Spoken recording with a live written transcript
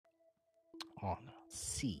on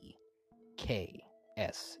CKSBAT,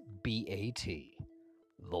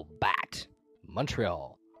 the Bat,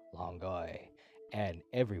 Montreal, Longueuil, and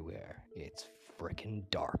everywhere it's frickin'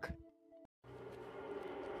 dark.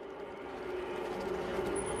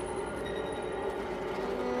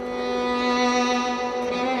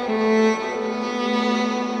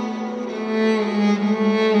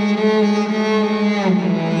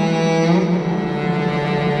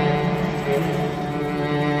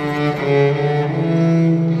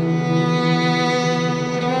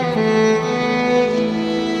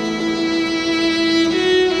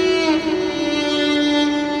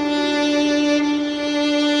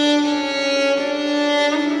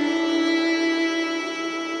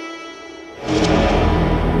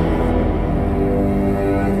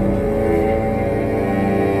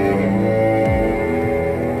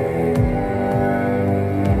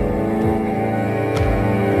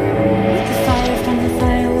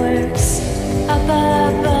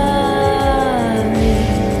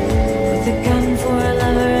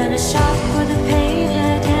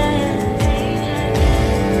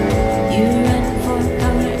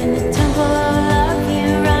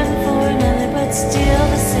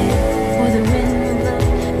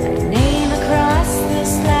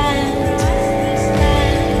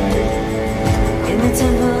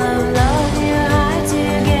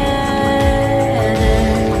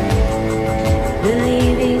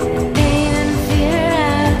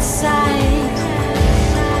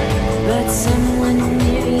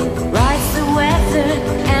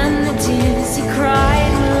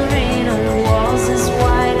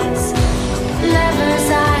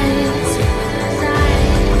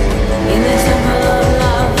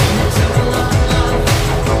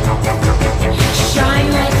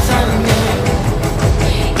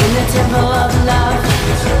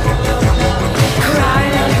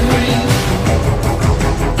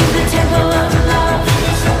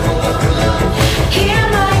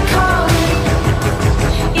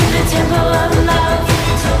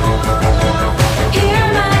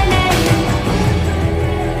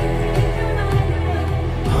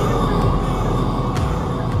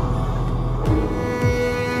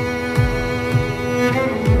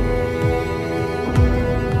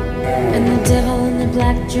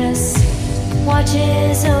 Dress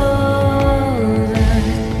watches over.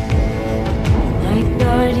 My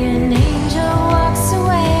guardian angel walks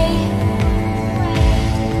away.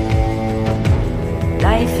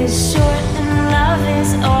 Life is short and love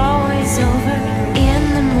is always over. In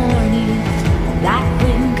the morning, that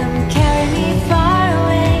wind come carry me far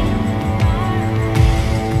away.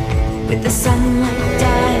 With the sunlight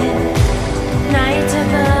dying, night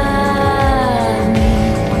above me,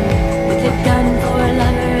 with a gun for a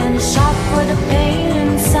lover, shot for the pain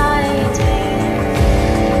inside.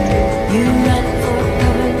 You run for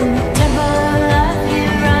cover in the temple of love. You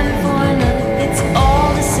run for another. It's all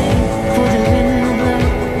the same. For the wind will blow.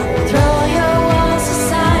 Throw your walls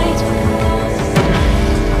aside.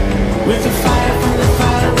 With the fire from the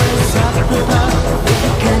fireworks up above. With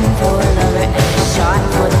a gun for a lover and a shot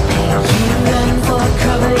for the pain. You run for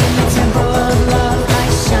cover in the temple of love. I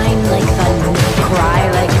shine like thunder, cry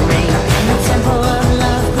like rain. In the temple of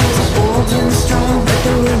love. And strong, but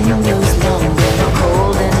the wind knows long,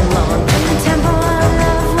 cold and long. And the temple of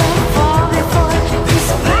love won't fall before this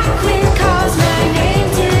black wind calls my name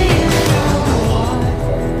to you no more.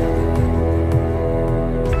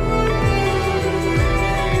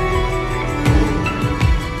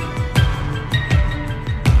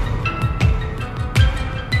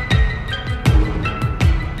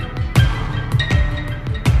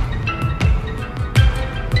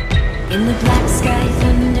 In the black sky,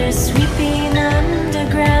 thunder sweeping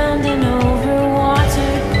underground and over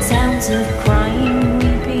water. Sounds of crying,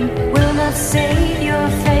 weeping will not save your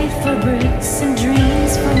faith for bricks and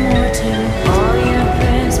dreams for mortar. All your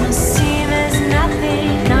prayers must seem as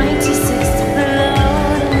nothing. 96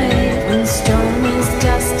 blown away when stone is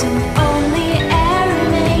dust and only air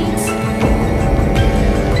remains.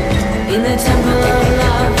 In the temple of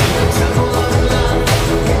love,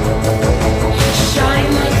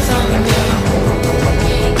 shine like thunder.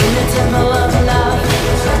 In the temple of love,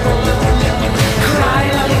 cry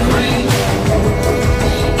like rain.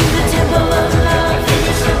 In the temple of love.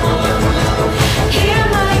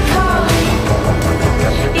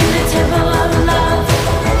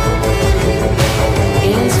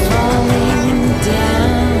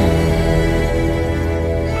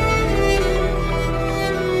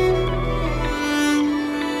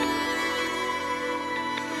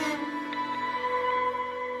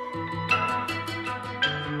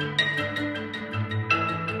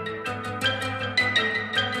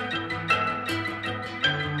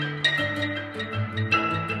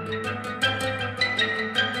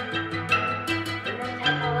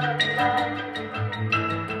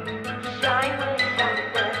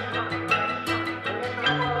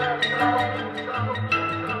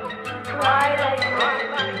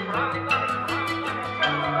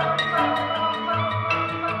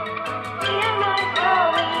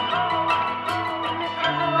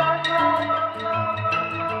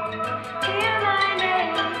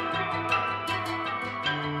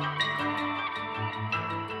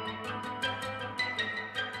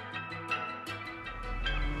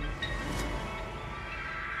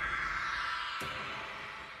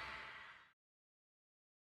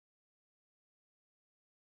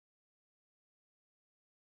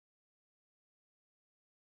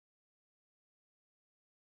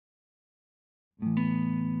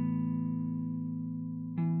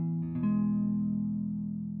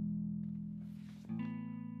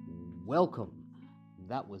 Welcome.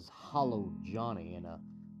 That was Hollow Johnny and a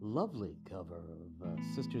lovely cover of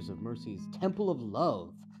Sisters of Mercy's Temple of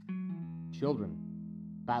Love. Children,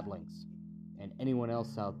 batlings, and anyone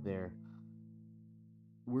else out there,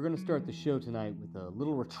 we're going to start the show tonight with a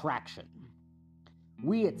little retraction.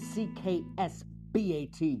 We at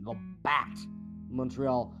CKSBAT, the BAT,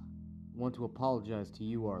 Montreal, want to apologize to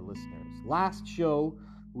you, our listeners. Last show,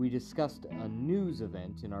 we discussed a news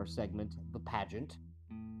event in our segment, The Pageant.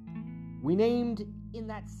 We named in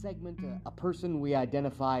that segment a person we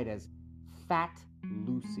identified as Fat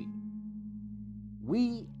Lucy.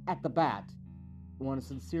 We at the BAT want to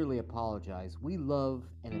sincerely apologize. We love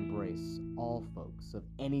and embrace all folks of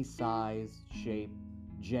any size, shape,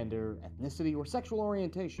 gender, ethnicity, or sexual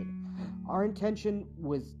orientation. Our intention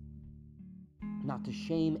was not to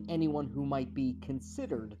shame anyone who might be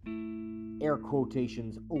considered, air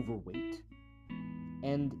quotations, overweight.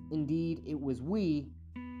 And indeed, it was me,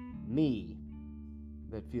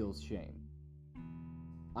 that feels shame.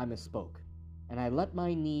 I misspoke, and I let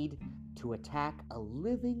my need to attack a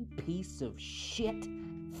living piece of shit,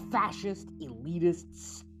 fascist, elitist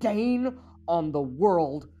stain on the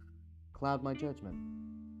world cloud my judgment.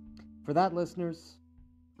 For that, listeners,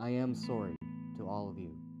 I am sorry to all of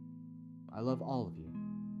you. I love all of you.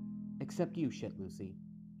 Except you, Shit Lucy.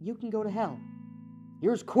 You can go to hell.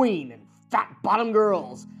 Here's Queen and Fat Bottom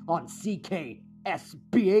Girls on CKSBAT,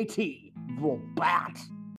 the BAT.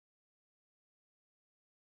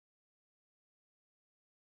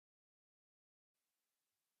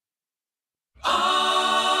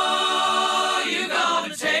 Oh, you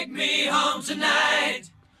gonna take me home tonight?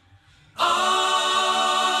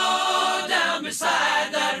 Oh, down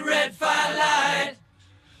beside that red firelight.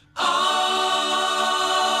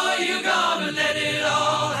 Oh, you gonna let it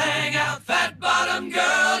all hang out? Fat bottom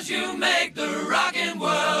girls, you make the rockin'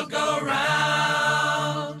 world go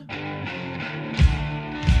round.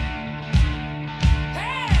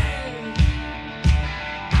 Hey,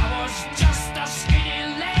 I was just a skinny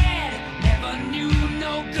lad, never knew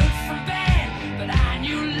no good from bad, but I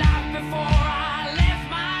knew life before I left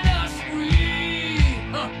my nursery.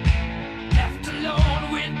 Left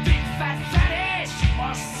alone with big fat fatty, she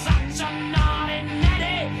was such a naughty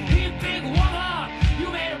natty. You big woman, you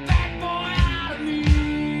made a bad boy out of me.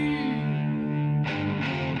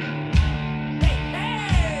 Hey,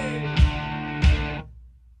 hey,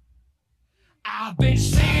 I've been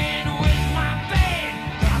singing with my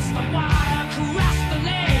band, cross the wire, cross the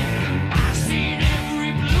lane. I've seen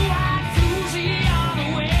every blue-eyed floozy on the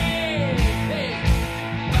way.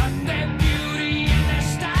 But their beauty and their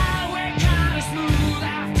style were kind of smooth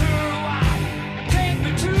after a while. Take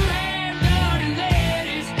me to them dirty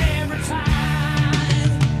ladies every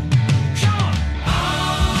time. Come on.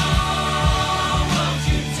 Oh, won't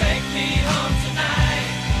you take me home tonight?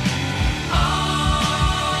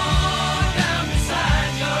 Oh, down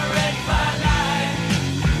beside your red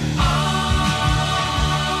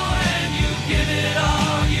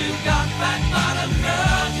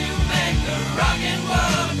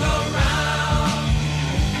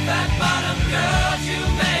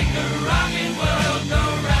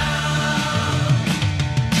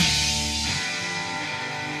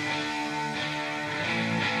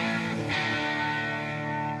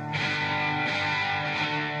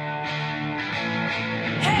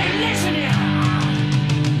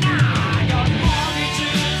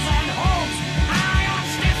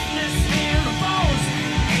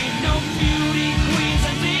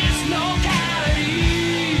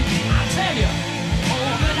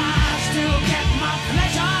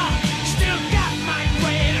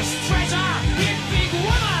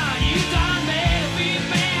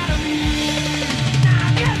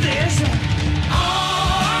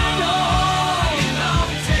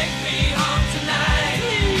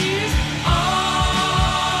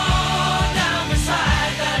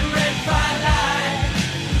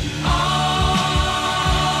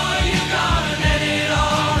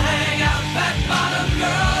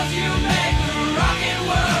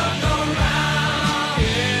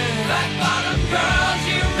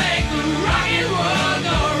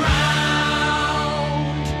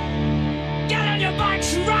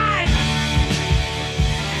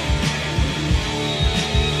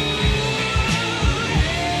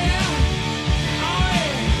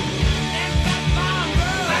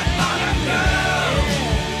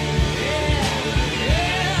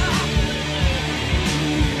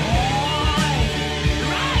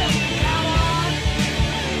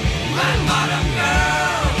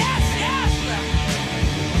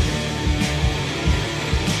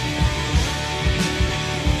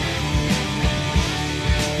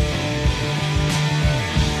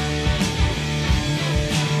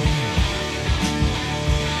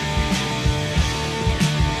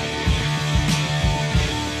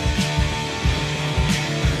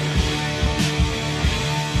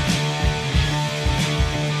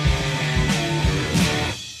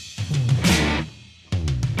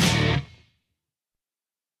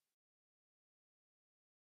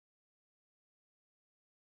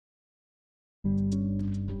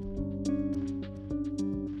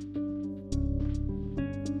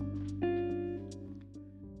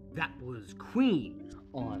Queen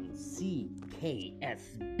on CKSBAT,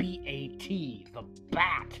 the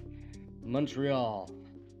Bat, Montreal.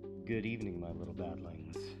 Good evening, my little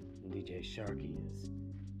batlings. DJ Sharky is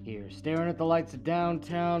here, staring at the lights of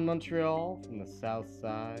downtown Montreal from the south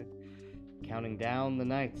side, counting down the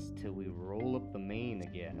nights till we roll up the main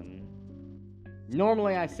again.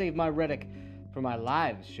 Normally I save my Reddick for my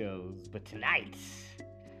live shows, but tonight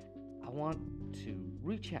I want to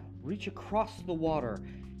reach across the water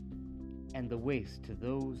and the waste to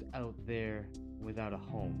those out there without a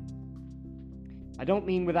home. I don't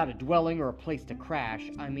mean without a dwelling or a place to crash.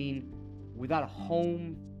 I mean without a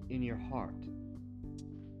home in your heart.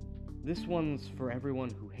 This one's for everyone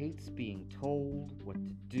who hates being told what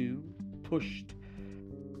to do, pushed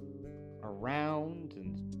around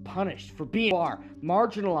and punished for being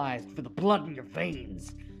marginalized for the blood in your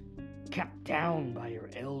veins, kept down by your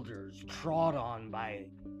elders, trod on by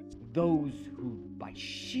those who by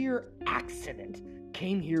sheer accident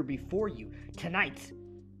came here before you. Tonight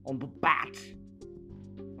on the Bat,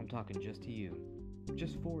 I'm talking just to you,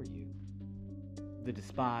 just for you. The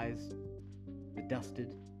despised, the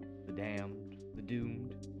dusted, the damned, the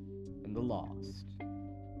doomed, and the lost.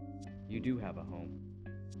 You do have a home.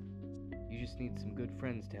 You just need some good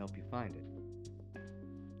friends to help you find it.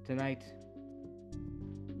 Tonight,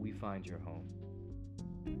 we find your home.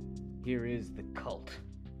 Here is the cult.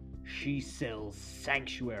 She sells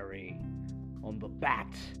sanctuary on the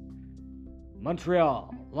Bat,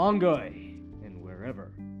 Montreal, Longueuil, and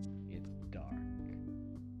wherever it's dark.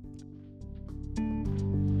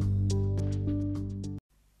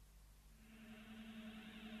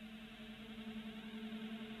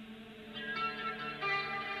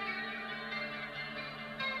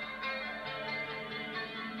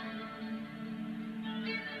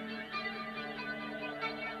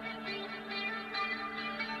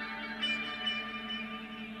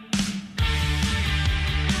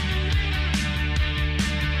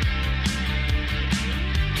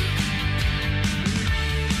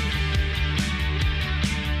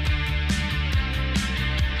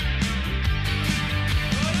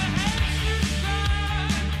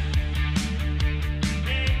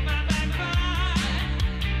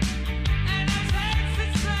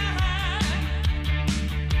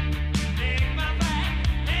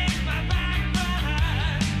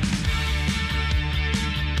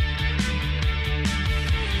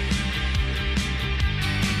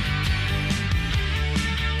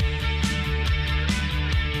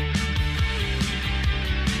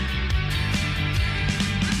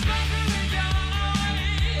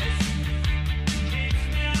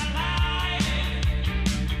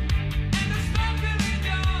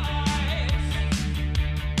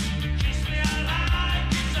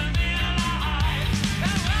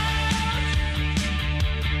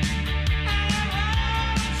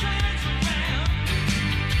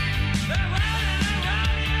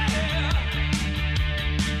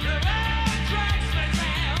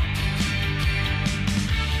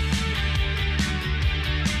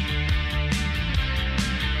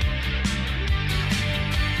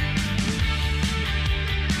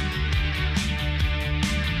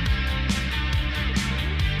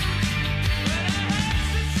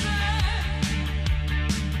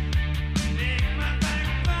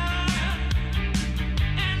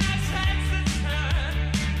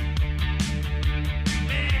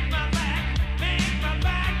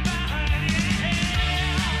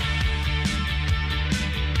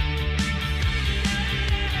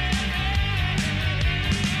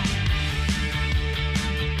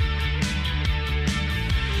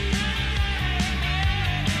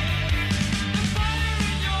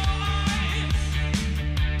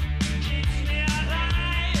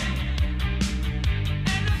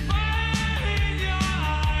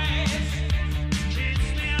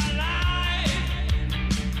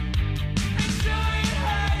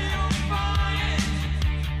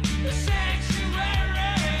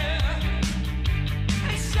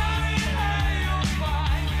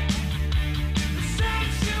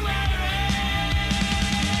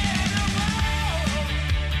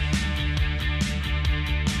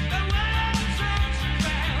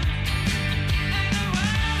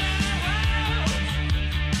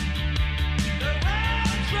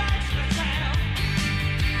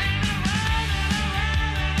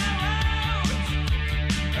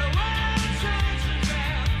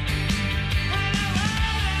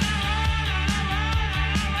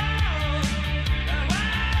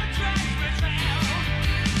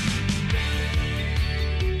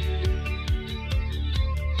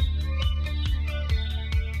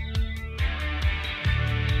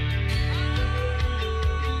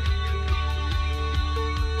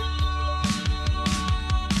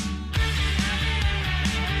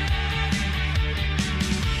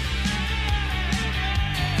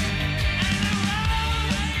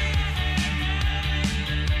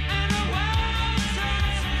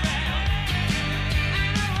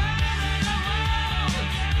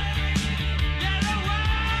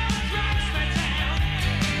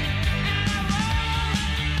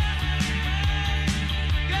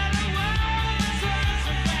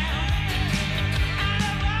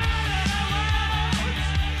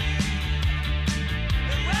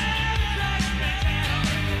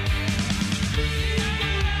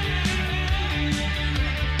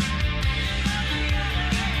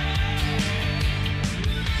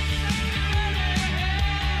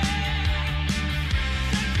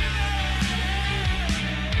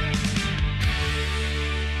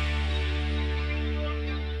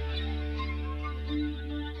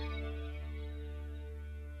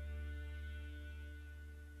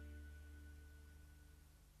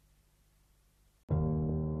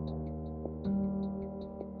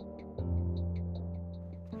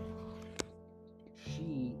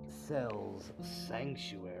 Cells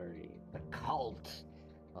Sanctuary, the cult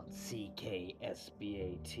on CKSBAT.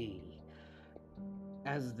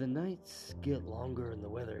 As the nights get longer and the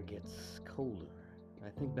weather gets colder, I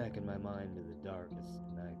think back in my mind to the darkest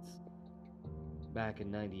nights. Back in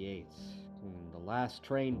 '98, when the last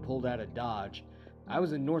train pulled out of Dodge, I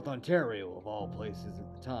was in North Ontario, of all places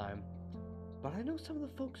at the time. But I know some of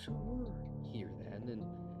the folks who were here then and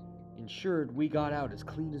ensured we got out as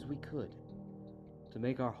clean as we could to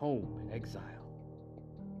make our home in exile.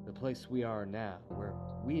 The place we are now, where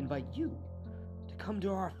we invite you to come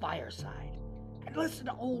to our fireside and listen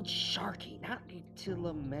to old Sharky, not to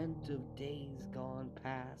lament of days gone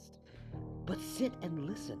past, but sit and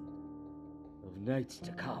listen of nights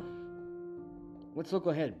to come. Let's look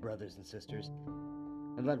ahead, brothers and sisters,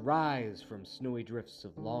 and let rise from snowy drifts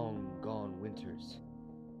of long-gone winters.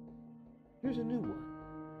 Here's a new one,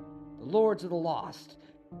 The Lords of the Lost,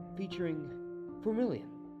 featuring Vermilion,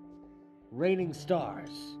 Raining Stars,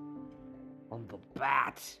 on the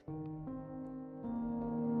Bat.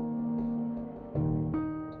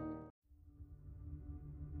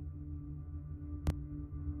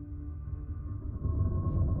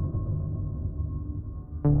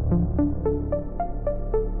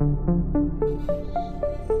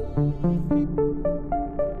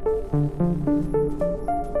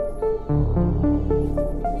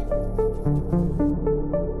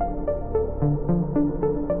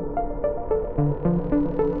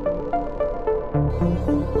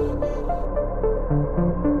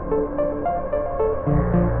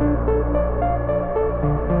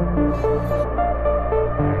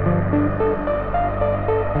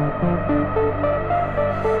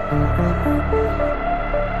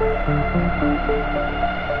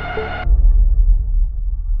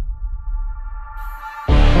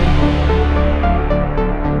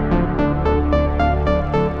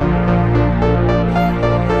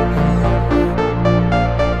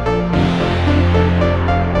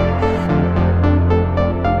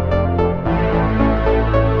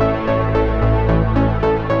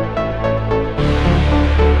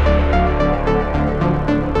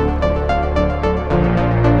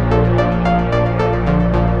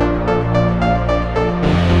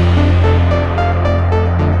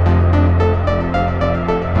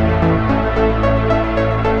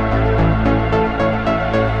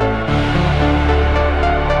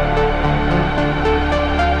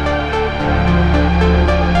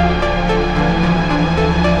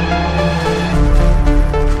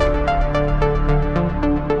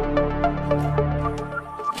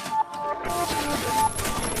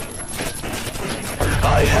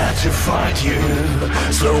 To fight you,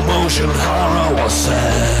 slow motion horror was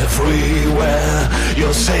everywhere.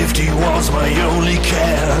 Your safety was my only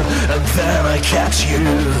care, and then I catch you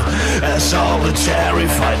as all the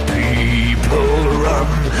terrified people run.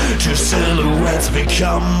 Two silhouettes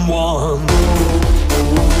become one.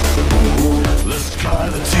 The sky,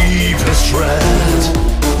 the deepest red,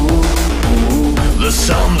 the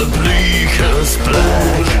sun, the bleakest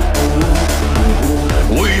black.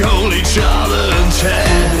 We hold each other and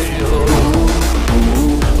tell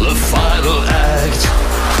the final act.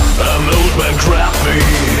 An old man grabbed me,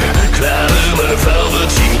 clad in a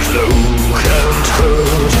velveteen cloak and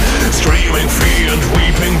hood, screaming fear and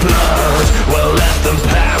weeping blood. Well, let them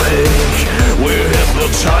panic, we're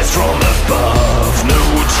hypnotized from above.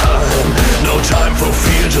 No time for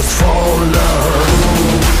fear, just for love.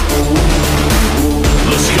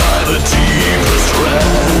 The sky, the deepest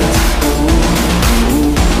red,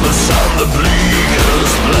 the sun, the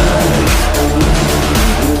bleakest black.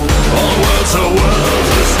 All words are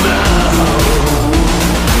worthless now.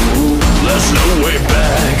 There's no way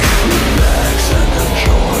back. Relax and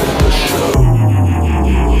enjoy the show.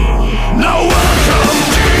 Now welcome,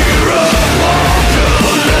 dear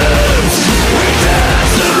apocalypse. We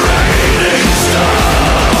dance the raining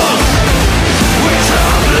stars. We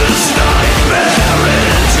turn this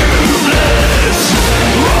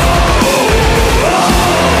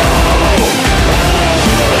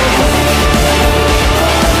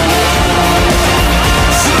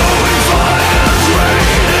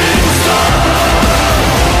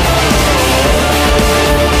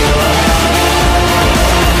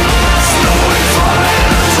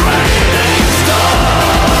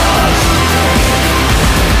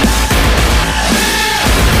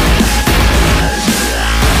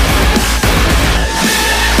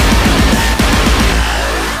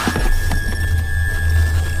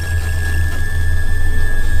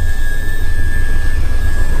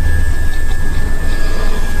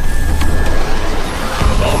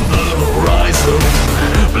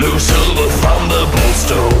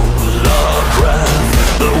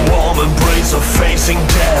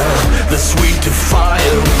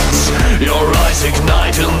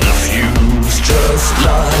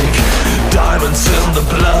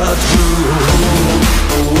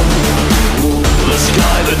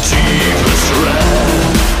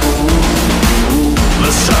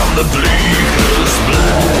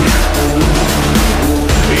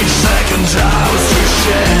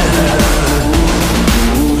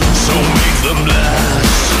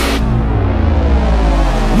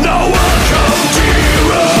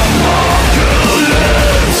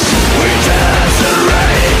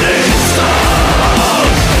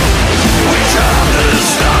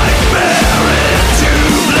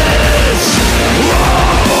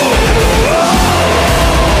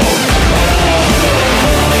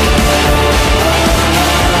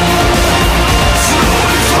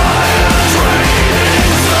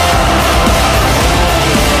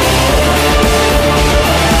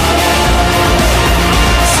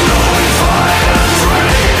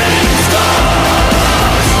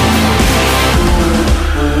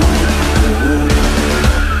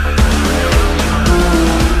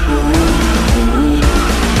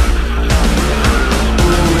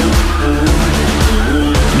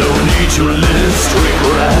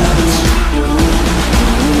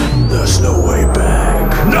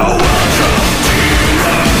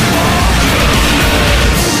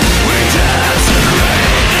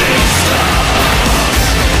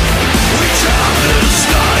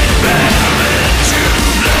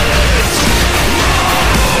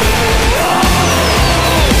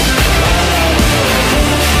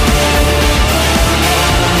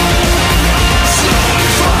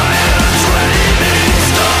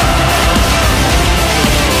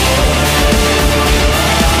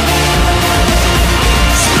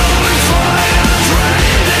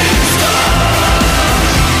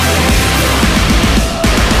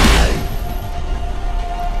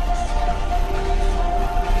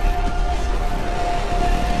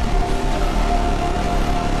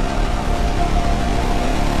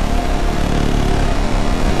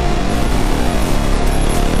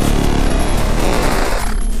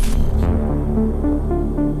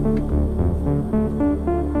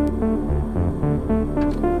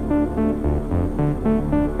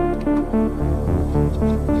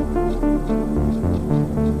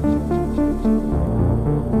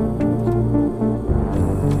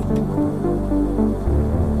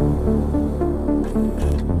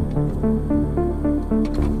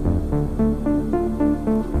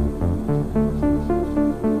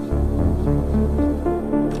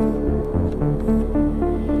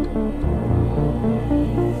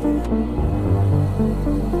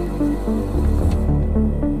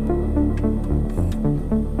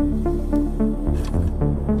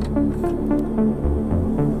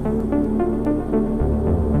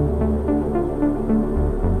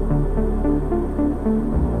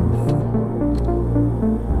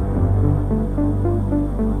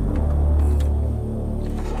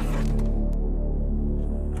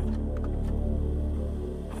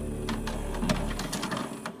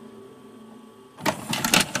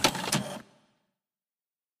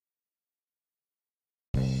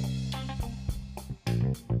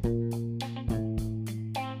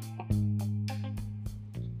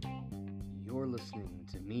listening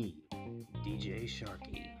to me, DJ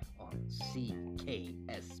Sharky, on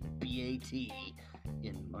CKSBAT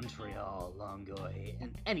in Montreal, Longueuil,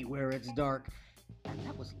 and anywhere it's dark. And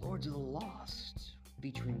that was Lords of the Lost,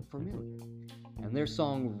 featuring Familiar, and their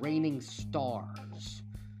song Raining Stars.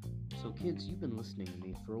 So kids, you've been listening to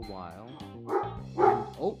me for a while.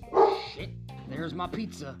 Oh, shit, there's my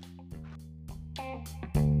pizza.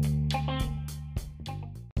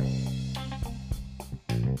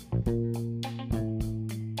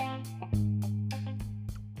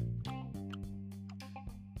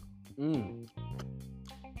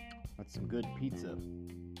 That's some good pizza,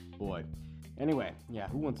 boy. Anyway, yeah,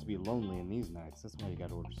 who wants to be lonely in these nights? That's why you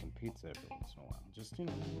gotta order some pizza every once in a while. Just, a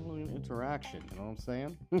little interaction, you know what I'm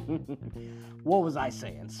saying? What was I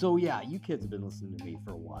saying? So yeah, you kids have been listening to me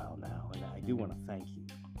for a while now, and I do want to thank you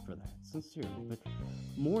for that, sincerely. But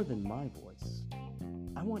more than my voice,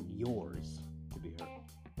 I want yours to be heard.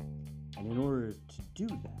 And in order to do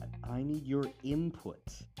that, I need your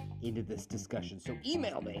input into this discussion. So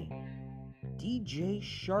email me, DJ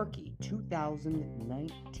Sharky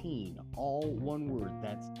 2019, all one word.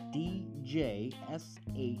 That's DJ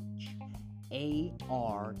SHARKEY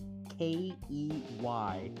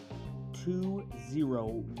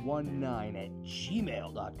 2019 at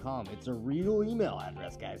gmail.com. It's a real email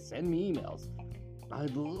address, guys. Send me emails.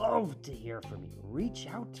 I'd love to hear from you. Reach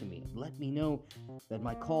out to me. Let me know that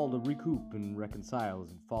my call to recoup and reconcile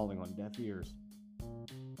isn't falling on deaf ears.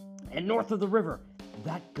 And north of the river,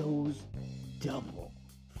 that goes double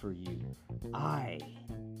for you. I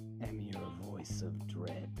am your voice of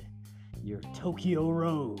dread, your Tokyo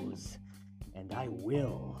Rose, and I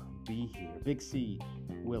will be here, Big C,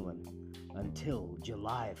 willin', until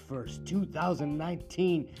July 1st,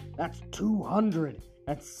 2019. That's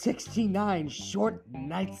 269 short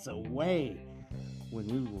nights away, when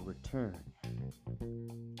we will return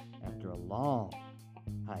after a long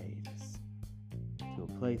hiatus to a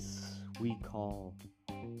place we call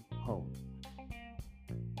home.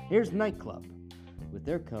 Here's Nightclub with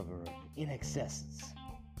their cover of In Excess's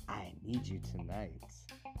I Need You Tonight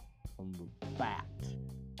from the BAT,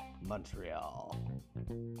 Montreal.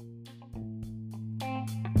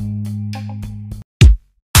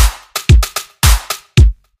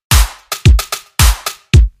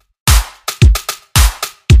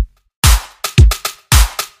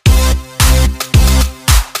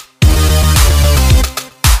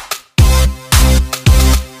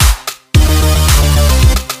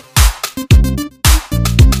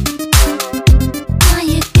 All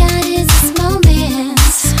you got is this moment.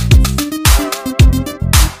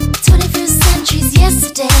 21st century's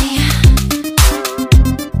yesterday.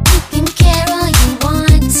 You can care all you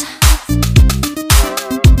want.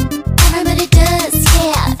 Everybody does,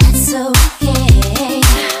 yeah, that's okay.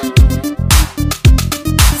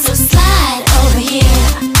 So slide over here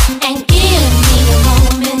and give me a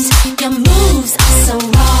moment. Your moves are so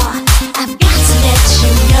raw. I've got to let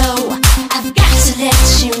you know. I've got to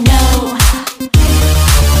let you know.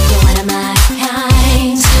 You're one of my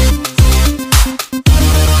kind.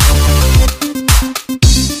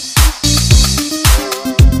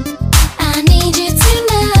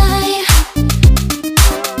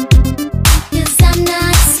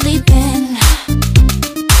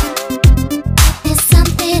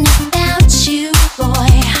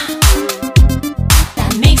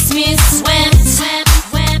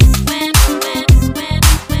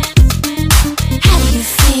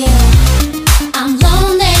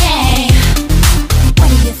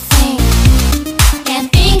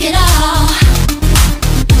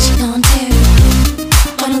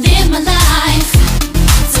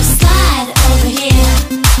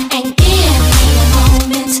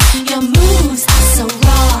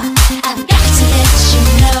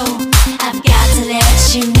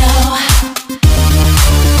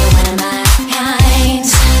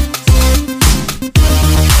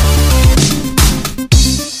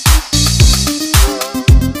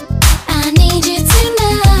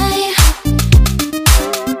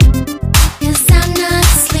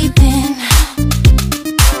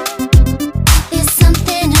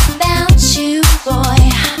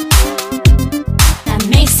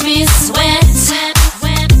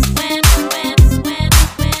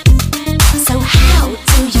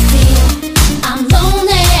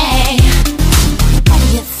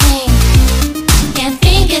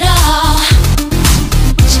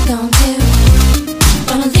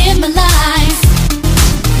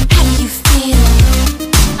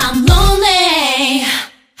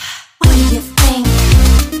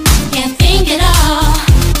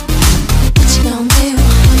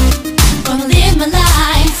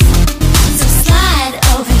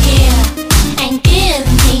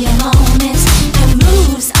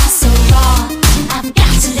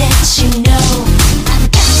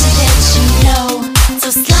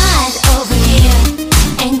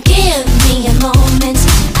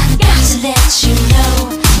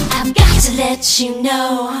 to let you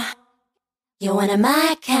know you're one of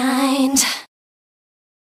my kind.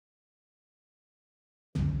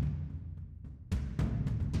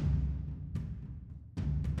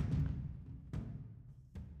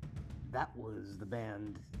 That was the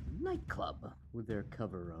band Nightclub with their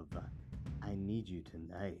cover of I Need You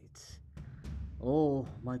Tonight. Oh,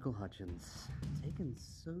 Michael Hutchence. Taken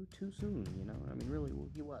so too soon, you know? I mean, really,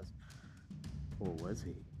 he was. Or was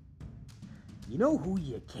he? You know who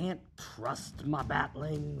you can't trust, my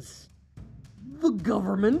batlings? The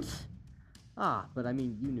government. Ah, but I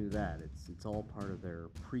mean, you knew that. It's all part of their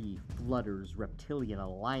pre-Flutters reptilian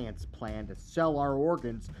alliance plan to sell our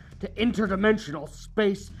organs to interdimensional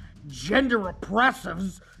space gender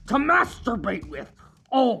oppressives to masturbate with.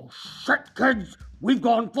 Oh, shit, kids. We've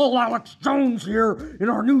gone full Alex Jones here in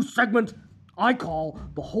our new segment I call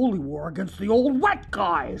the Holy War Against the Old Wet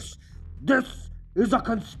Guys. This is a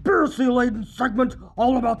conspiracy-laden segment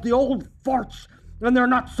all about the old farts and their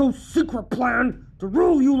not-so-secret plan to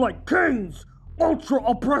rule you like kings.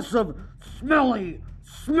 Ultra-oppressive, smelly,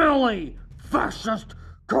 fascist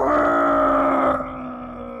kings!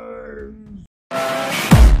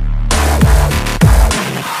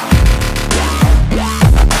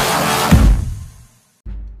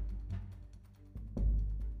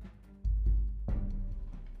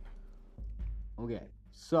 Okay,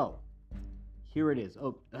 so, here it is.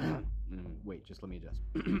 Oh, wait, just let me adjust.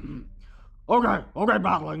 Okay,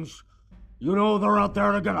 battlings. You know they're out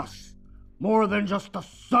there to get us. More than just the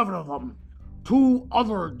 7 of them. 2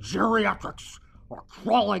 other geriatrics are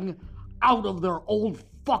crawling out of their old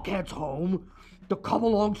fuckhead's home to come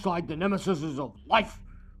alongside the nemesises of life,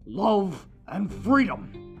 love, and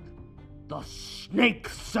freedom. The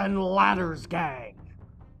Snakes and Ladders gang.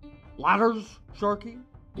 Ladders, Sharky?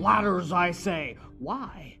 Ladders, I say.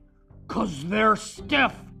 Why? 'Cause they're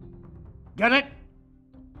stiff. Get it?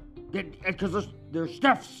 Because they're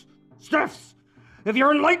stiffs. Stiffs! If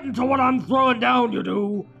you're enlightened to what I'm throwing down, you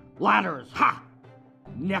do. Ladders, ha!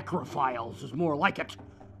 Necrophiles is more like it.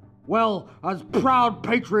 Well, as proud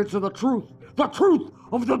patriots of the truth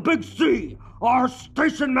of the Big C, our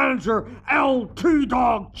station manager, L.T.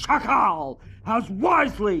 Dog Chacal, has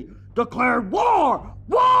wisely declared war!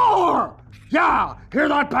 War! Yeah, hear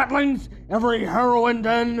that, batlings? Every heroin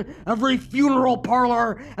den, every funeral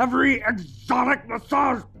parlor, every exotic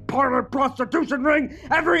massage parlor prostitution ring,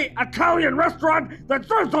 every Italian restaurant that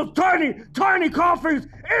serves those tiny coffees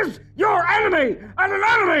is your enemy, and an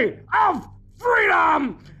enemy of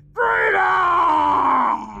freedom! Freedom!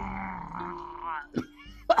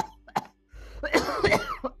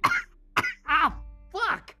 Ah,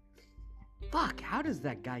 fuck, how does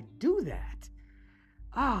that guy do that?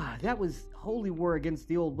 Ah, that was Holy War Against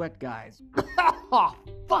the Old Wet Guys. Oh,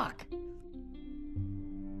 fuck!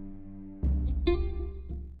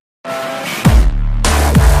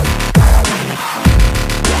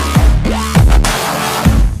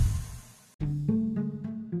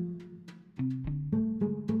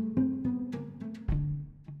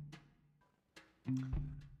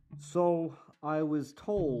 So, I was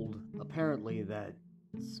told, apparently, that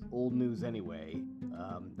it's old news anyway.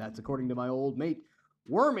 That's according to my old mate,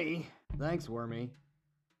 Wormy. Thanks, Wormy.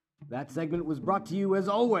 That segment was brought to you, as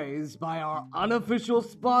always, by our unofficial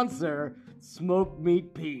sponsor, Smoke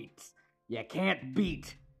Meat Pete's. You can't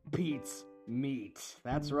beat Pete's Meat.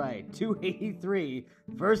 That's right, 283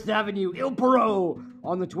 First Avenue, Il Perot,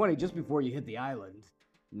 on the 20, just before you hit the island.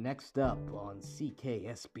 Next up on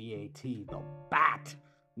CKSBAT, the Bat,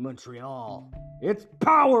 Montreal. It's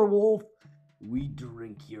Power Wolf. We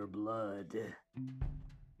drink your blood.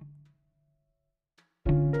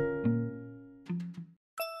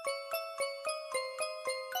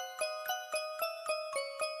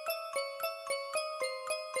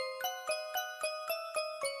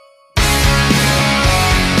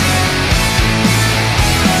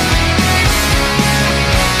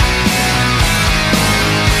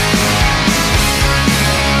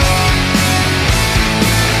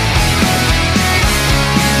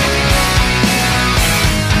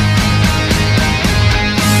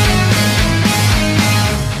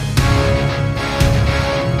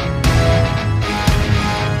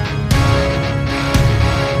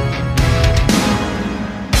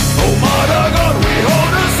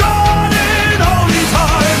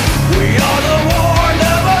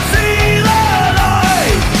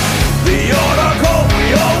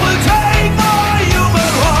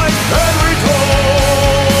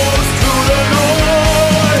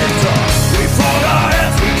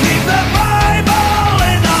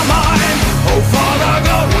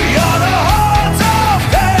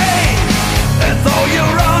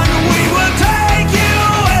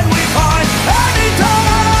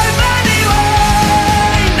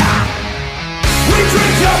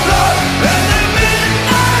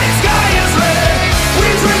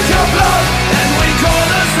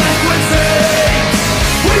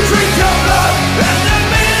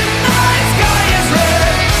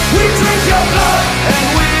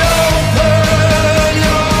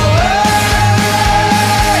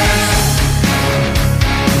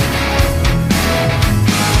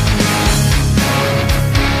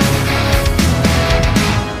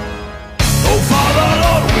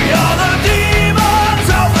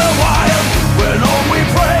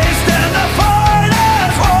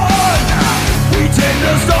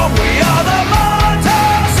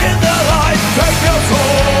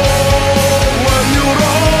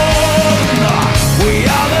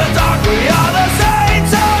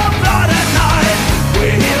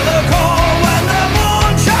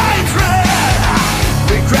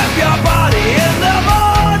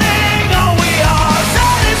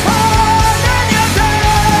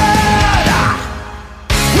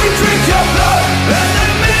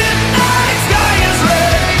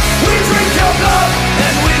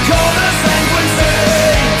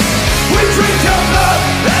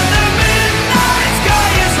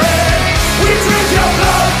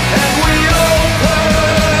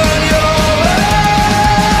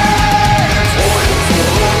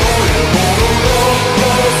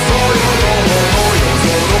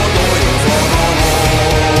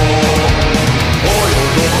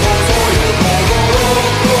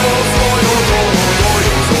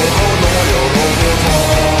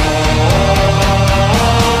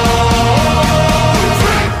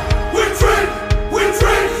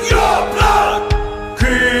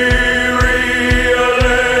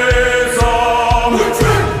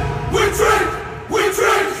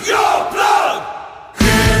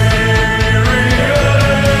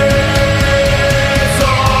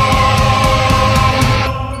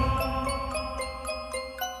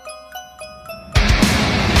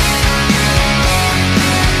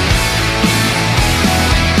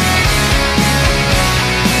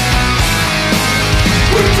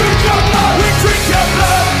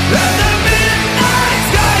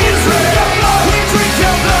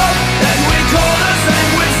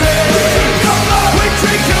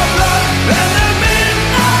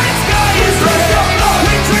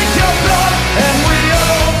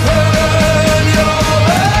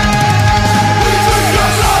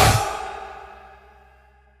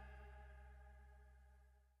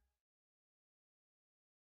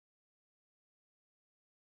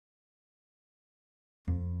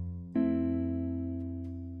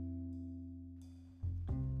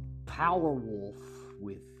 Powerwolf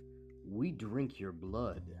with We Drink Your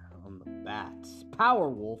Blood on the bat.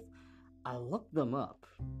 Powerwolf, I looked them up,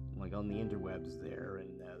 like on the interwebs there,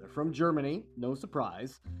 and they're from Germany, no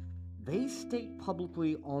surprise. They state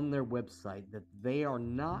publicly on their website that they are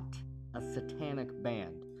not a satanic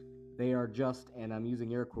band. They are just, and I'm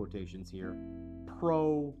using air quotations here,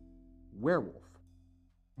 pro-werewolf.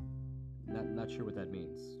 Not sure what that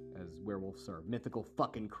means, as werewolves are mythical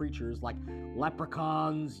fucking creatures like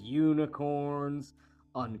leprechauns, unicorns,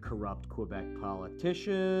 uncorrupt Quebec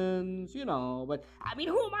politicians, you know, but I mean,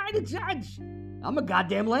 who am I to judge? I'm a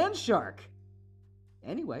goddamn land shark.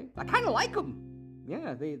 Anyway, I kind of like them.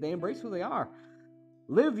 Yeah, they embrace who they are.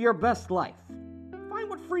 Live your best life. Find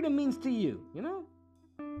what freedom means to you, you know?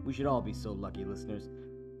 We should all be so lucky, listeners.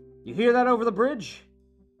 You hear that over the bridge?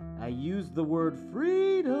 I used the word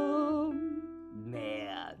freedom.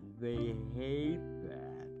 Man, they hate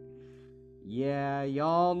that. Yeah,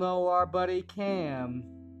 y'all know our buddy Cam.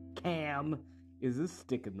 Cam is a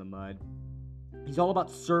stick in the mud. He's all about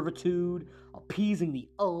servitude, appeasing the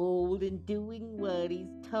old, and doing what he's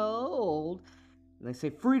told. And they say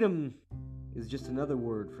freedom is just another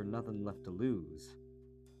word for nothing left to lose.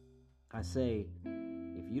 I say,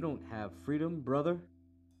 if you don't have freedom, brother,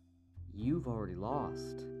 you've already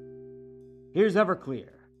lost. Here's Everclear,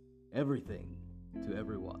 everything to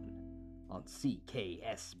everyone on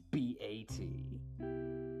CKSBAT.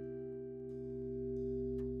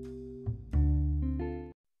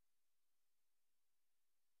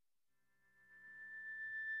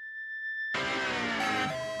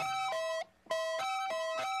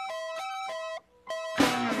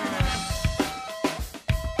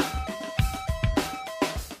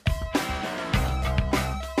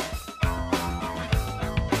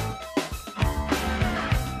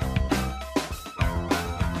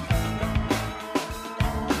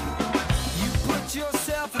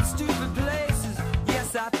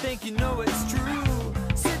 You know it's true.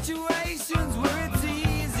 Situations where it's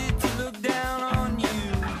easy to look down on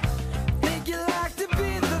you. Think you like to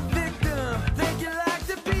be the victim. Think you like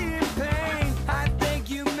to be in pain. I think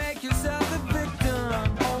you make yourself a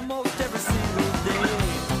victim almost every single day.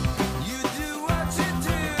 You do what you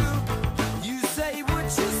do. You say what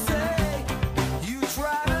you say. You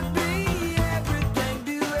try to be everything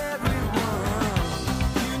to everyone.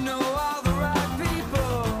 You know all the right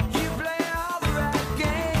people. You play all the right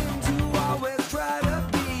games. Always try to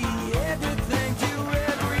be everything to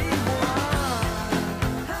everyone.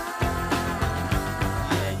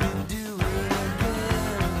 Yeah, you do it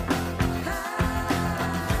again.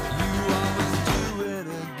 You always do it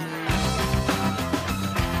again.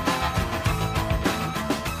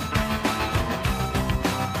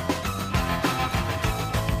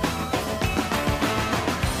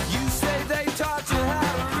 You say they taught you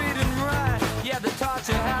how to read and write. Yeah, they taught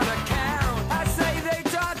you how to count. I say they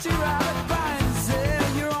taught you how to buy and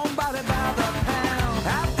sell your own body by the pound.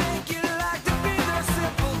 I think you like to be their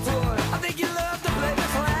simple toy. I think you love to play the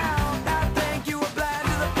clown. I think you are blind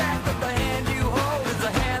to the fact that the hand you hold is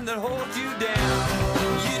the hand that holds you down.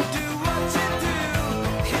 You do what you do.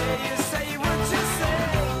 Yeah, you say what you say.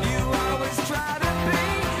 You always try to be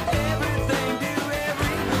everything to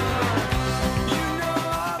everyone. You know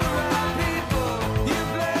all the right people. You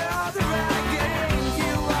play all the right games.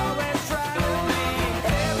 You always try to be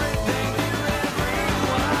everything to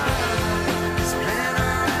everyone. Spin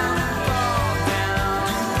around and fall down.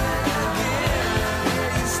 Do it again. Yeah,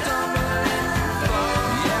 you stumble and you fall.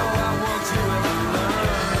 Yeah, why won't you ever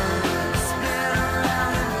learn? Spin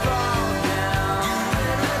around and fall down. Do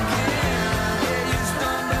it again. Yeah, you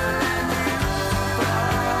stumble and you fall.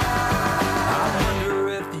 I wonder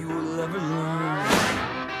if you will ever learn.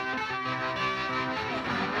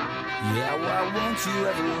 Yeah, why won't you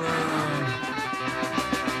ever learn?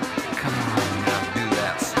 Come on, now do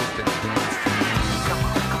that stupid dance to me. Come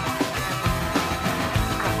on, come on,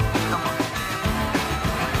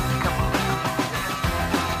 come on, come on,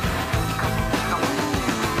 come on,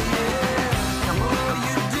 yeah. Come on,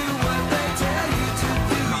 you do what they tell you to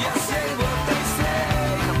do. You say what they say.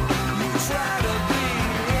 You try to be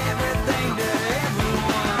everything to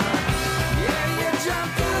everyone. Yeah, you jump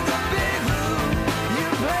to the big hoop. You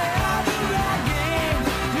play all the right games.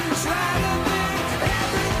 You try to be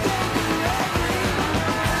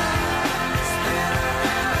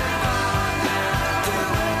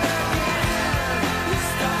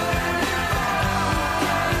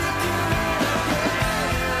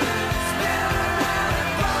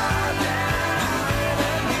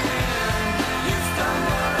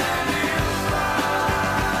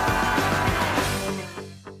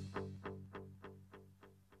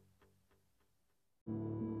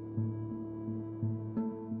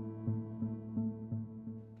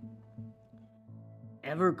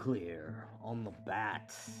Everclear on the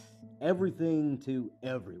bat. Everything to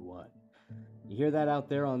everyone. You hear that out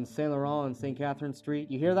there on Saint Laurent and St. Catherine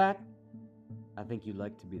Street? You hear that? I think you'd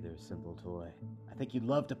like to be their simple toy. I think you'd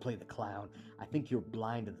love to play the clown. I think you're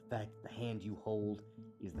blind to the fact that the hand you hold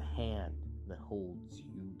is the hand that holds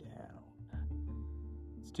you down.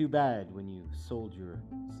 It's too bad when you sold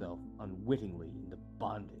yourself unwittingly into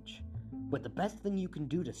bondage. But the best thing you can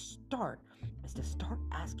do to start is to start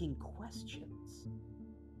asking questions.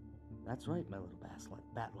 That's right, my little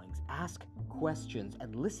batlings. Ask questions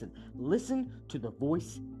and listen. Listen to the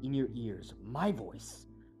voice in your ears. My voice,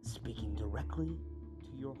 speaking directly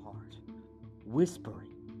to your heart.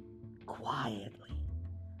 Whispering quietly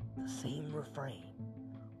the same refrain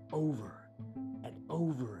over and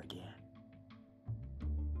over again.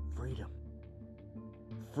 Freedom.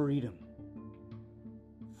 Freedom.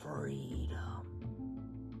 Freedom.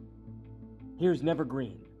 Here's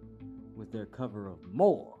Nevergreen with their cover of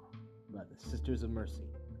More by the Sisters of Mercy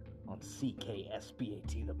on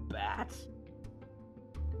CKSBAT The Bat.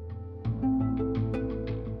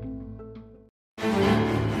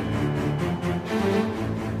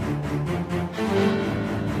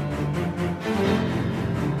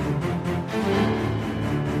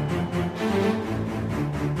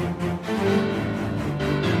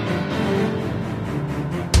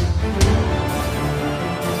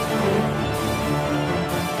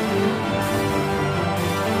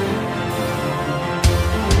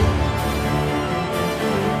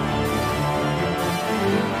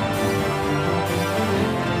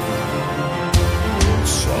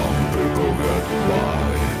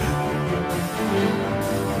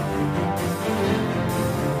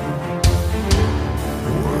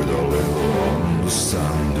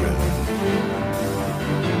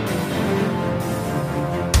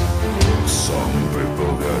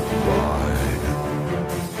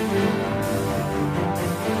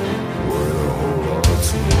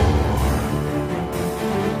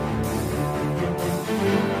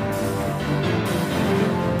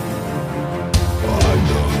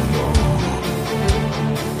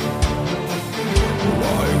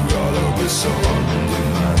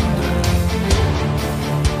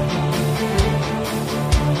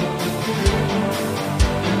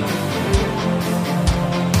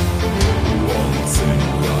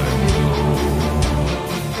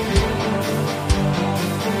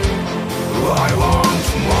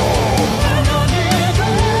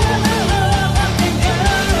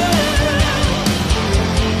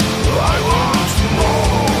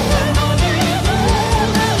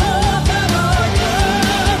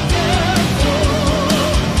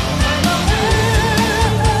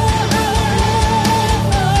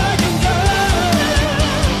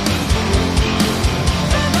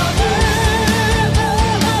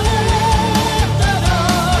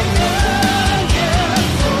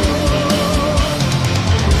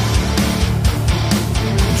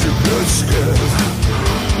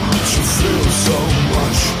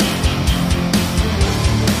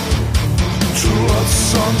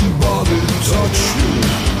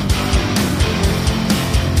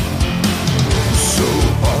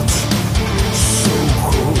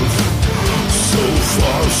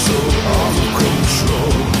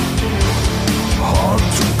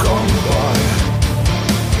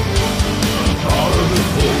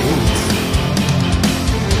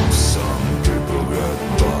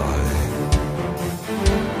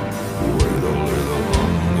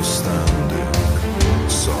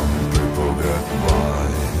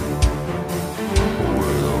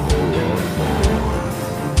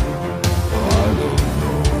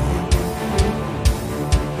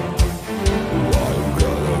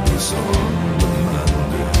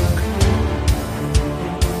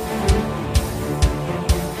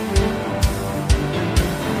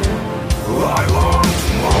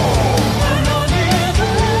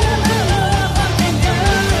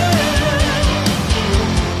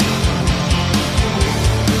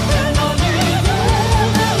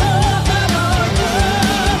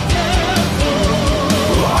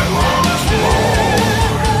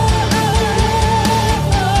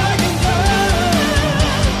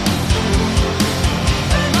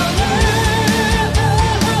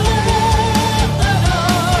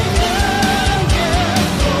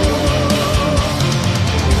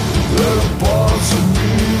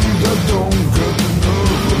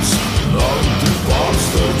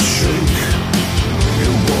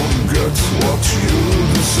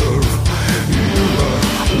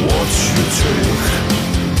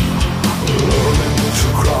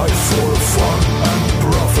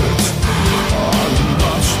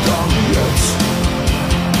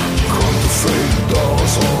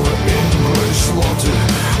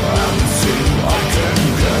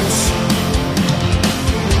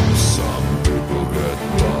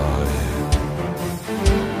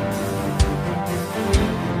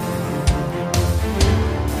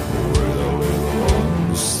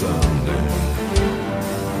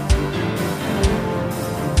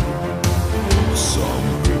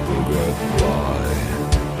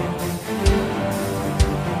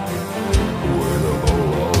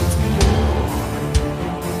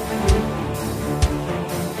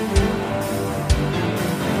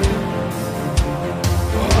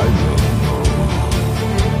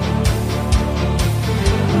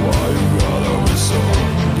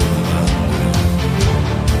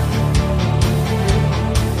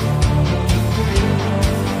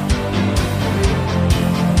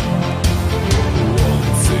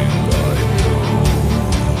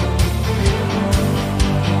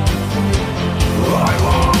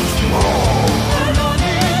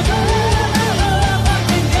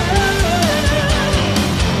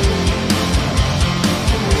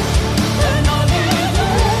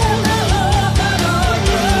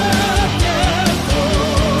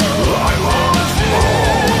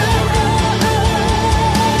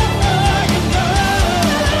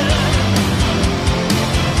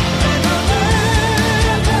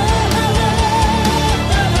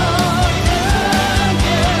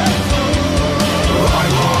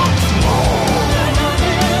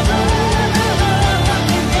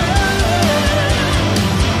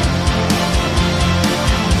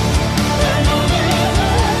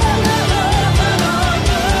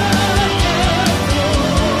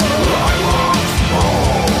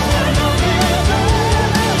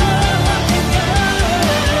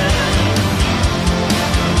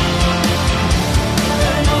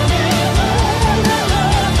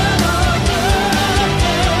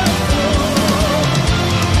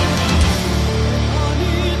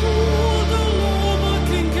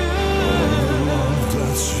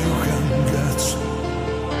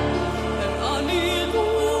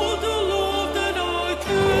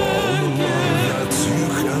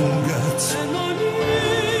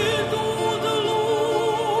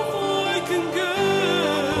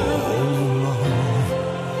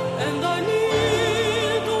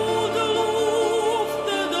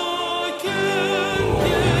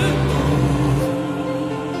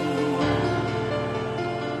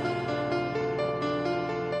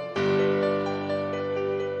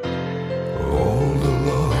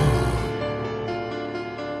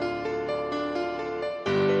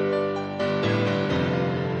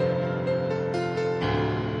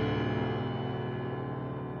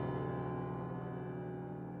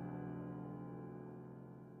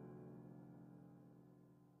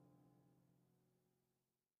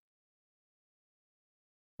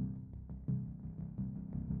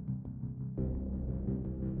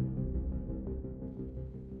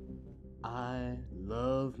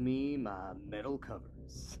 love me my metal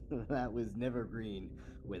covers. That was Nevergreen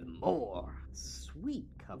with more sweet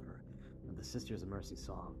cover of the Sisters of Mercy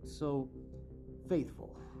song. So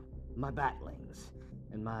faithful, my batlings,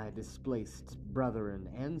 and my displaced brethren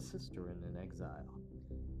and sisterin in exile,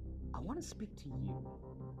 I want to speak to you,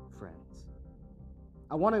 friends.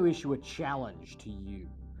 I want to issue a challenge to you.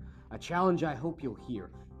 A challenge I hope you'll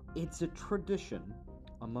hear. It's a tradition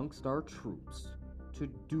amongst our troops to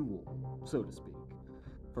duel, so to speak,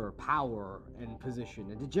 for power and position,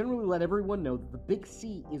 and to generally let everyone know that the Big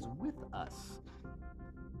C is with us.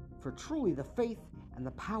 For truly the faith and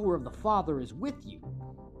the power of the Father is with you.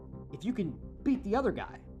 If you can beat the other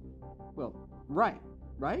guy, well, right?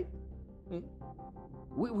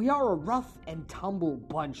 We are a rough and tumble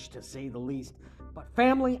bunch, to say the least. But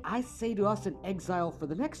family, I say to us in exile for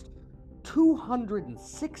the next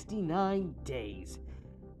 269 days,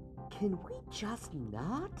 can we just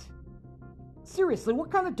not? Seriously,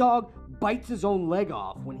 what kind of dog bites his own leg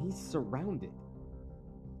off when he's surrounded?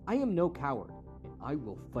 I am no coward, and I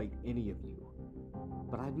will fight any of you.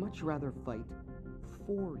 But I'd much rather fight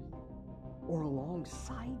for you, or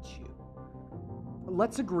alongside you.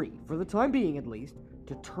 Let's agree, for the time being at least,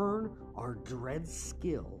 to turn our dread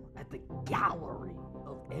skill at the gallery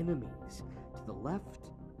of enemies to the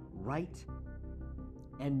left, right,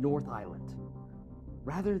 and North Island,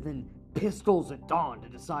 rather than pistols at dawn to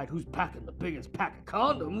decide who's packing the biggest pack of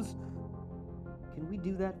condoms. Can we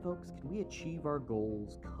do that, folks? Can we achieve our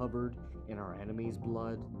goals covered in our enemy's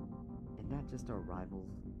blood and not just our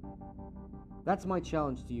rivals? That's my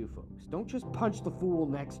challenge to you, folks. Don't just punch the fool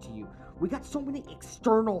next to you. We got so many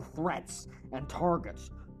external threats and targets.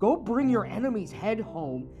 Go bring your enemy's head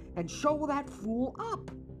home and show that fool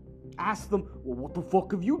up. Ask them, well, what the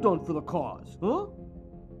fuck have you done for the cause, huh?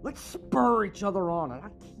 Let's spur each other on and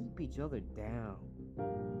not keep each other down.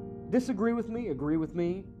 Disagree with me? Agree with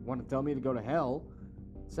me? Want to tell me to go to hell?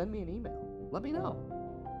 Send me an email. Let me know.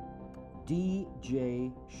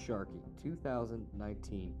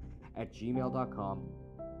 djsharky2019@gmail.com.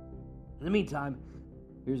 In the meantime,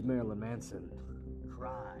 here's Marilyn Manson.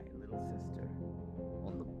 Cry, little sister,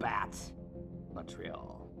 on the Bat,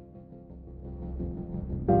 Montreal.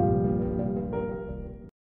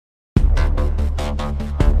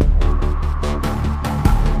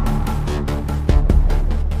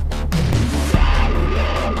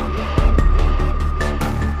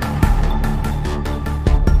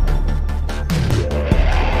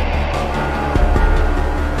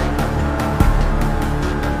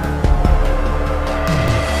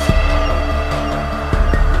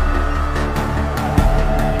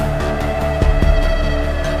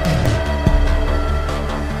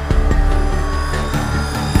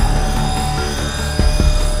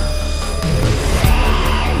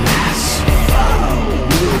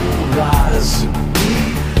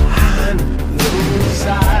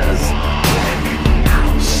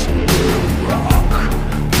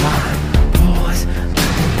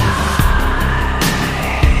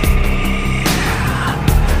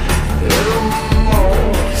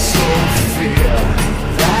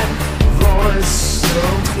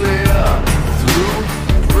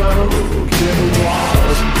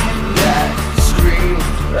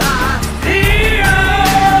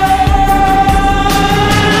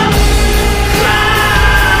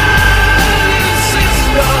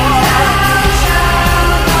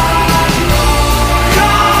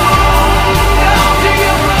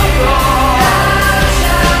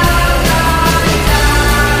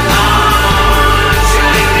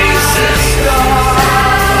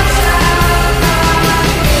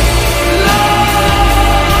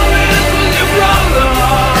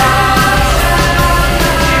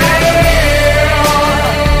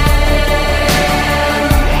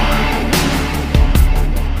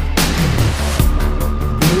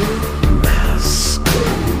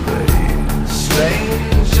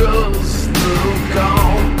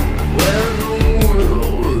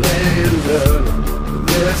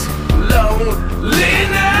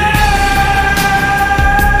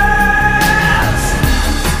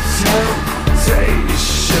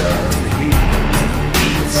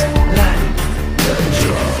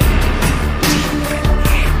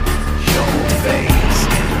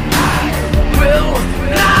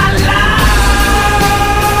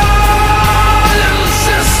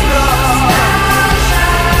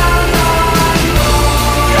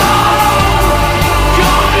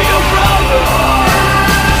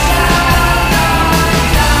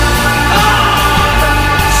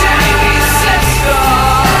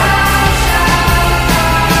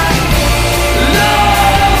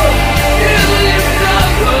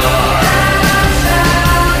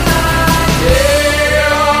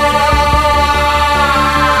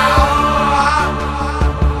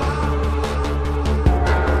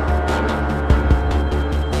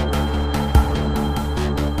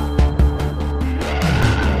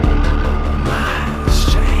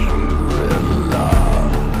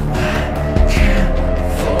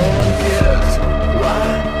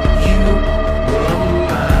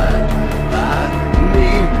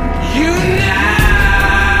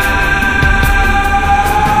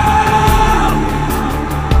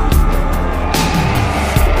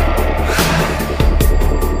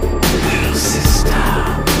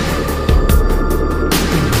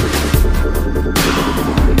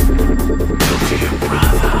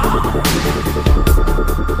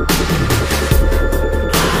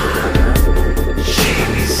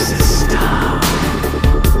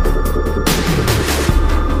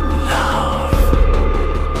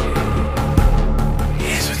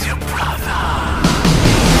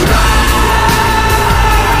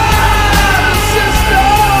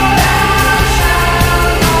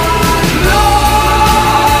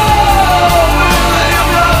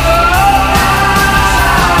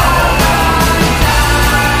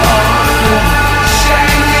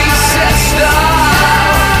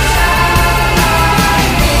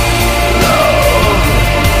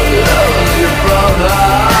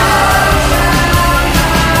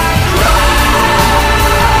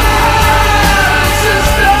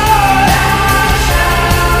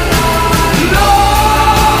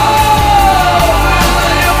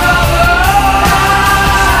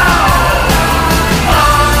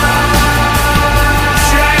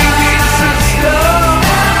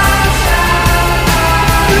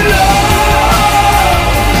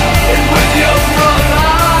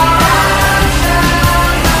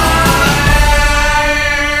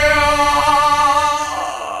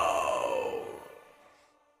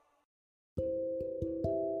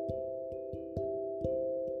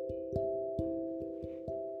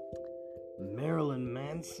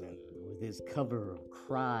 Manson with his cover of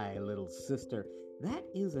Cry Little Sister. That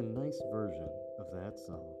is a nice version of that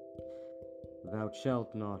song. Thou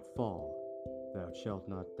shalt not fall, thou shalt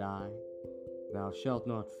not die, thou shalt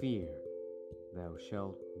not fear, thou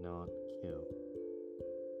shalt not kill.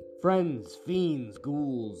 Friends, fiends,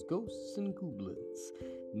 ghouls, ghosts, and goblins,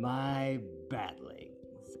 my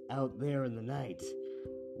batlings, out there in the night,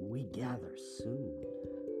 we gather soon.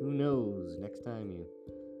 Who knows, next time you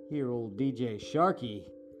hear old DJ Sharky,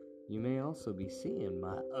 you may also be seeing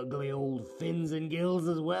my ugly old fins and gills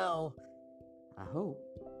as well. I hope.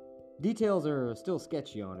 Details are still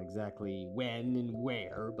sketchy on exactly when and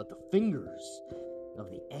where, but the fingers of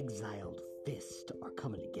the exiled fist are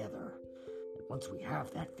coming together. And once we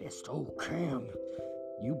have that fist, oh Cam,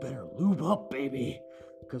 you better lube up, baby,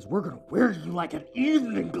 because we're gonna wear you like an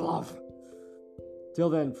evening glove. Till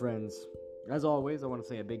then, friends, as always, I want to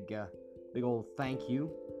say a big old thank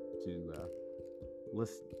you to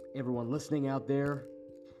everyone listening out there,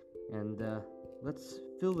 and let's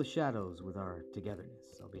fill the shadows with our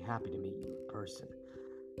togetherness. I'll be happy to meet you in person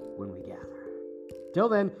when we gather. Till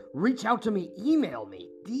then, reach out to me, email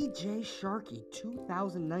me,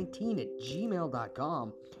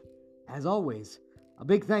 djsharky2019@gmail.com. As always, a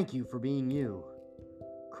big thank you for being you.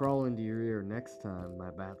 Crawl into your ear next time,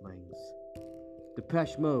 my batlings.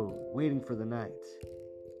 Depeche Mode, Waiting for the Night, to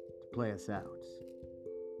play us out.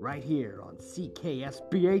 Right here on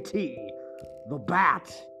CKSBAT, The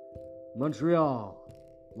Bat, Montreal,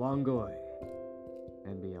 Longueuil,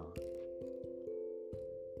 and beyond.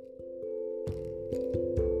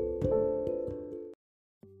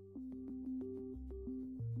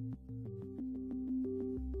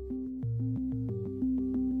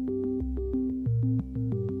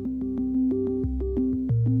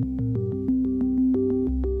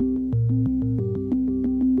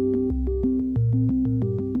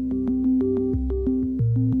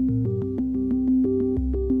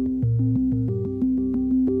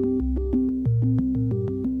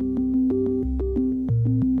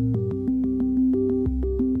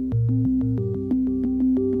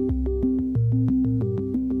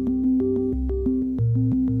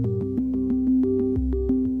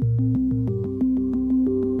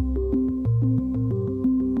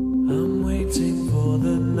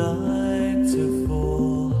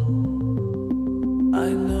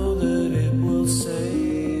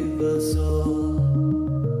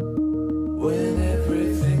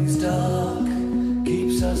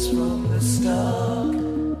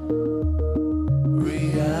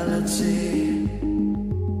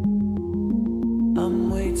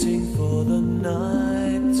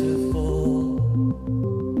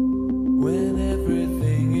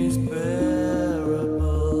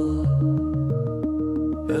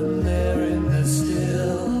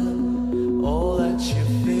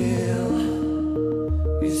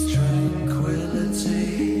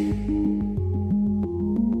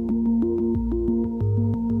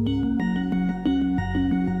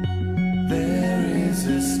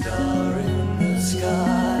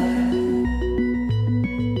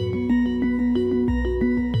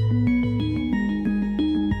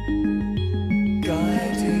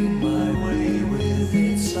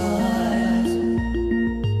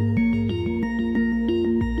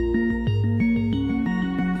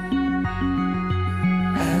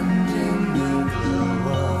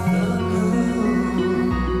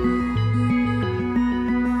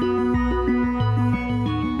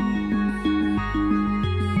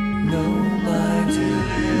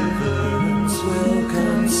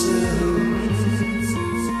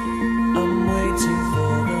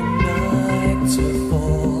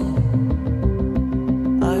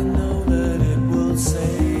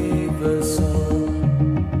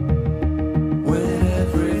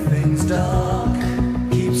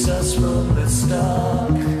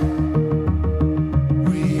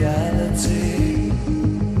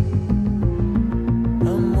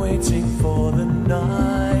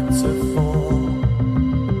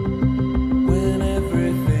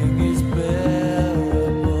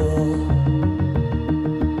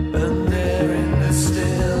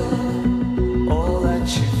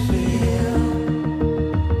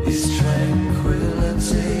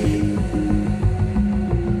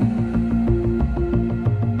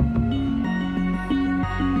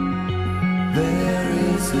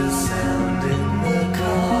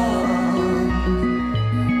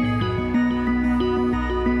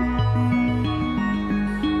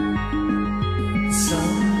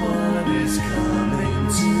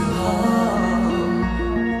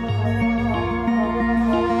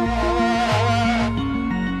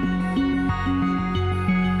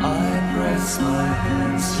 My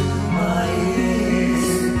hands to my ears.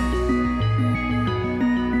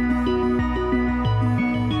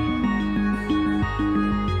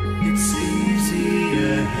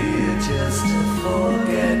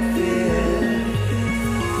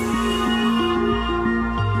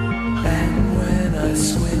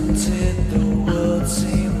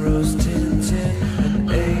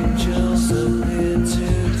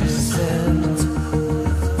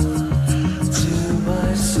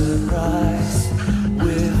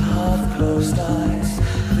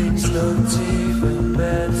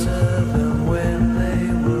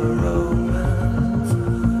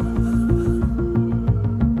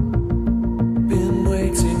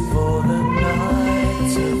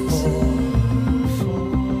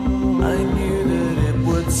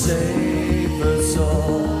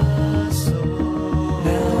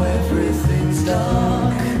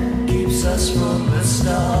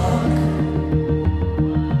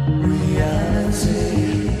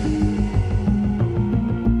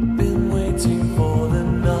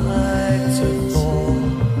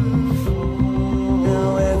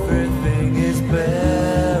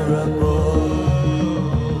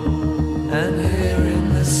 and